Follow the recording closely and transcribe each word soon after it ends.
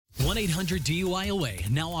1-800-DUI-AWAY,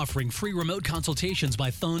 now offering free remote consultations by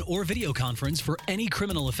phone or video conference for any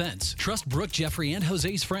criminal offense. Trust Brooke, Jeffrey, and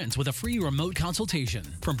Jose's friends with a free remote consultation.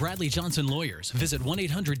 From Bradley Johnson Lawyers, visit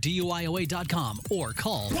 1-800-DUI-AWAY.com or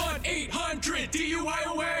call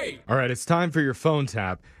 1-800-DUI-AWAY. All right, it's time for your phone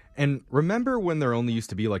tap. And remember when there only used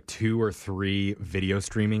to be like 2 or 3 video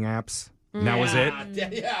streaming apps? And that was it?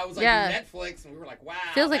 Yeah, it was like Netflix, and we were like, wow.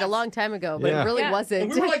 Feels like a long time ago, but it really wasn't.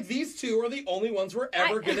 And we were like, these 2 are the only ones we're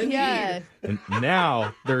ever going to need. And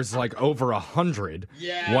now there's like over 100.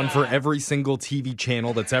 Yeah. One for every single TV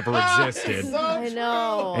channel that's ever existed. So I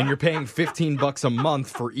know. And you're paying $15 a month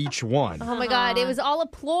for each one. Oh my God, it was all a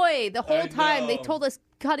ploy the whole time. They know. told us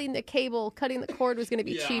cutting the cord was going to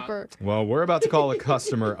be cheaper. Well, we're about to call a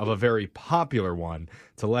customer of a very popular one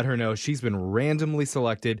to let her know she's been randomly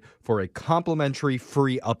selected for a complimentary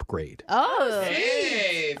free upgrade. Oh.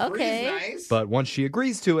 Hey, Okay. nice. But once she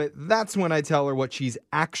agrees to it, that's when I tell her what she's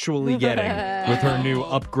actually getting with her new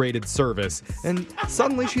upgraded service. And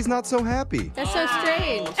suddenly she's not so happy. That's so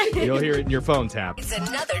strange. You'll hear it in your phone tap. It's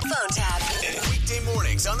another phone tap. Weekday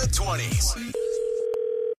mornings on the 20s.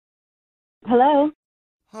 Hello,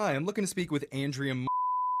 Hi, I'm looking to speak with Andrea.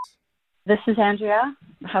 this is Andrea.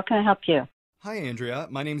 How can I help you? Hi, Andrea.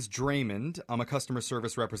 My name's Draymond. I'm a customer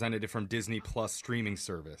service representative from Disney Plus streaming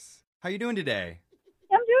service. How you doing today?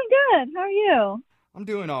 I'm doing good. How are you? I'm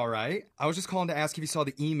doing all right. I was just calling to ask if you saw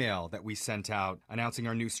the email that we sent out announcing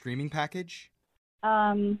our new streaming package.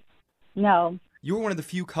 No. You were one of the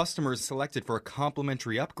few customers selected for a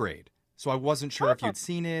complimentary upgrade. So I wasn't sure if you'd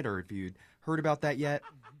seen it or if you'd heard about that yet.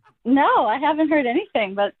 No, I haven't heard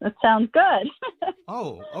anything, but it sounds good.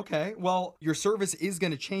 Oh, okay. Well, your service is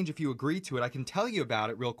going to change if you agree to it. I can tell you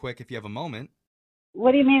about it real quick if you have a moment.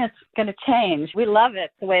 What do you mean it's going to change? We love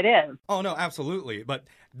it the way it is. Oh, no, absolutely. But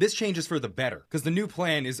this changes for the better because the new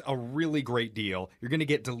plan is a really great deal. You're going to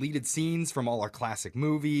get deleted scenes from all our classic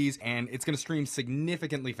movies, and it's going to stream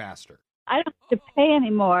significantly faster. I don't have to pay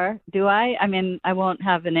anymore, do I? I mean, I won't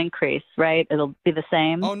have an increase, right? It'll be the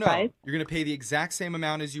same Oh, no. price? You're going to pay the exact same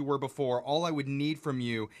amount as you were before. All I would need from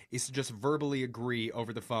you is to just verbally agree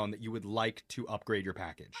over the phone that you would like to upgrade your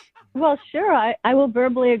package. Well, sure. I will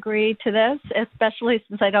verbally agree to this, especially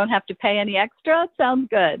since I don't have to pay any extra. Sounds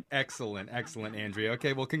good. Excellent, Andrea.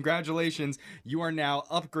 Okay, well, congratulations. You are now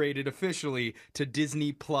upgraded officially to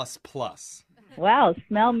Disney Plus Plus. Wow,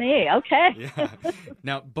 smell me. Okay. Yeah.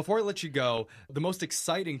 Now, before I let you go, the most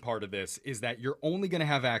exciting part of this is that you're only going to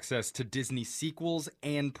have access to Disney sequels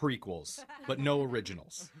and prequels, but no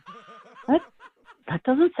originals. That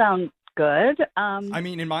doesn't sound good. I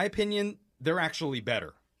mean, in my opinion, they're actually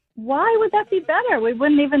better. Why would that be better? We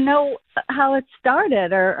wouldn't even know how it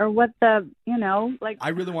started or what the, like. I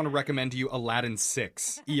really want to recommend to you Aladdin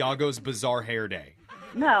 6, Iago's Bizarre Hair Day.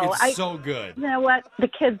 No, It's so good. You know what? The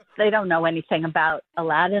kids, they don't know anything about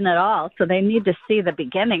Aladdin at all, so they need to see the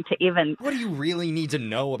beginning to even. What do you really need to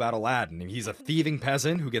know about Aladdin? He's a thieving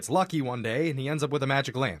peasant who gets lucky one day and he ends up with a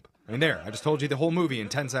magic lamp. I mean, there, I just told you the whole movie in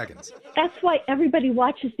 10 seconds. That's why everybody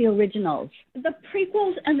watches the originals. The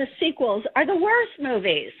prequels and the sequels are the worst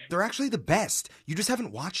movies. They're actually the best. You just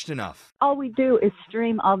haven't watched enough. All we do is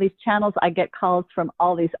stream all these channels. I get calls from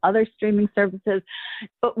all these other streaming services,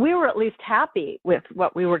 but we were at least happy with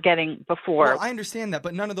what we were getting before. Well, I understand that,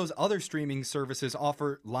 but none of those other streaming services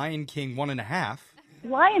offer Lion King 1.5.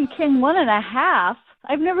 Lion King 1.5?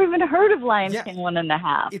 I've never even heard of Lion King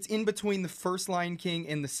 1.5. It's in between the first Lion King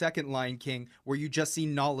and the second Lion King where you just see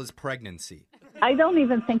Nala's pregnancy. I don't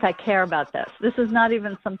even think I care about this. This is not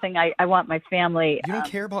even something I want my family. You don't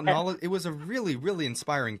care about Nala? It was a really, really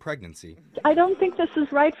inspiring pregnancy. I don't think this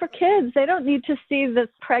is right for kids. They don't need to see this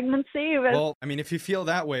pregnancy. Well, I mean, if you feel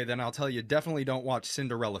that way, then I'll tell you, definitely don't watch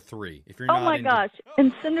Cinderella 3. If you're oh my gosh.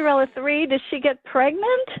 In Cinderella 3, does she get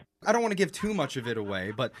pregnant? I don't want to give too much of it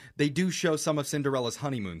away, but they do show some of Cinderella's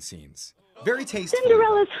honeymoon scenes. Very tasteful.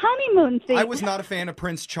 Cinderella's honeymoon scene. I was not a fan of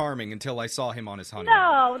Prince Charming until I saw him on his honeymoon.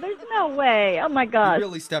 No, there's no way. Oh my gosh. He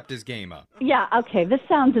really stepped his game up. Yeah, okay, this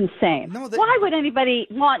sounds insane. Why would anybody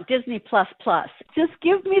want Disney Plus Plus? Just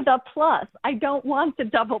give me the plus. I don't want the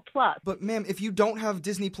double plus. But ma'am, if you don't have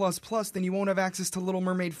Disney Plus Plus, then you won't have access to Little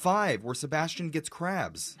Mermaid 5, where Sebastian gets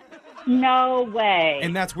crabs. No way.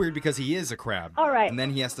 And that's weird because he is a crab. All right. And then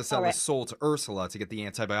he has to sell his soul to Ursula to get the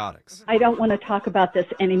antibiotics. I don't want to talk about this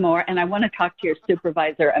anymore, and I want to talk to your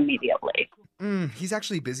supervisor immediately. He's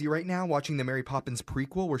actually busy right now watching the Mary Poppins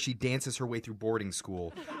prequel where she dances her way through boarding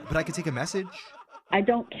school. But I could take a message. I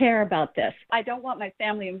don't care about this. I don't want my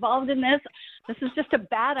family involved in this. This is just a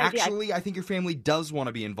bad idea. Actually, I think your family does want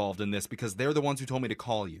to be involved in this because they're the ones who told me to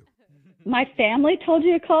call you. My family told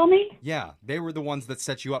you to call me? Yeah, they were the ones that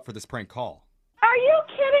set you up for this prank call. Are you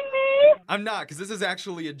kidding me? I'm not, because this is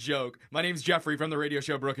actually a joke. My name's Jeffrey from the radio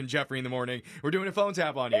show Brooke and Jeffrey in the Morning. We're doing a phone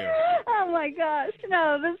tap on you. Oh my gosh,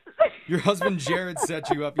 no, this Your husband Jared set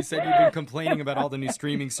you up. He said you've been complaining about all the new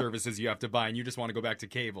streaming services you have to buy, and you just want to go back to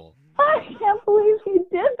cable. I can't believe he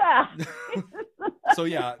did that. So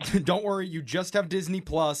yeah, don't worry, you just have Disney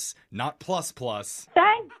Plus, not Plus Plus.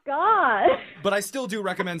 Thank God. But I still do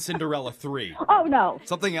recommend Cinderella 3. Oh no.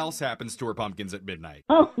 Something else happens to her pumpkins at midnight.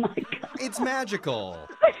 Oh my God. It's magical.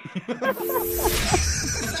 Wake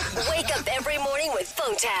up every morning with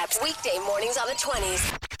phone taps. Weekday mornings on the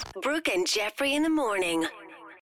 20s. Brooke and Jeffrey in the Morning.